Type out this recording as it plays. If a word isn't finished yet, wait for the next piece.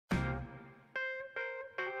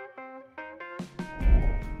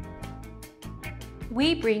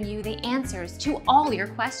we bring you the answers to all your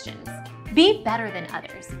questions. Be better than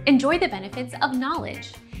others. Enjoy the benefits of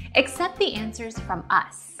knowledge. Accept the answers from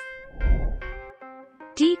us.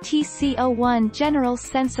 DTC01 General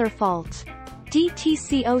Sensor Fault.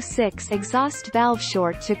 DTC06 Exhaust Valve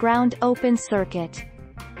Short to Ground Open Circuit.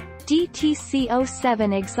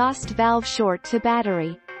 DTC07 Exhaust Valve Short to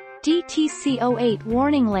Battery. DTC08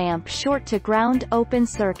 Warning Lamp Short to Ground Open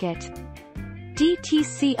Circuit.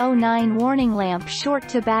 DTC09 Warning Lamp Short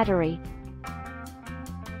to Battery.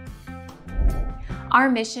 Our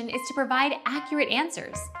mission is to provide accurate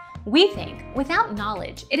answers. We think without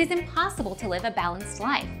knowledge, it is impossible to live a balanced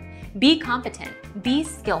life. Be competent, be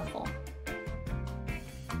skillful.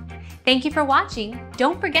 Thank you for watching.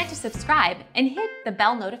 Don't forget to subscribe and hit the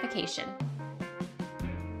bell notification.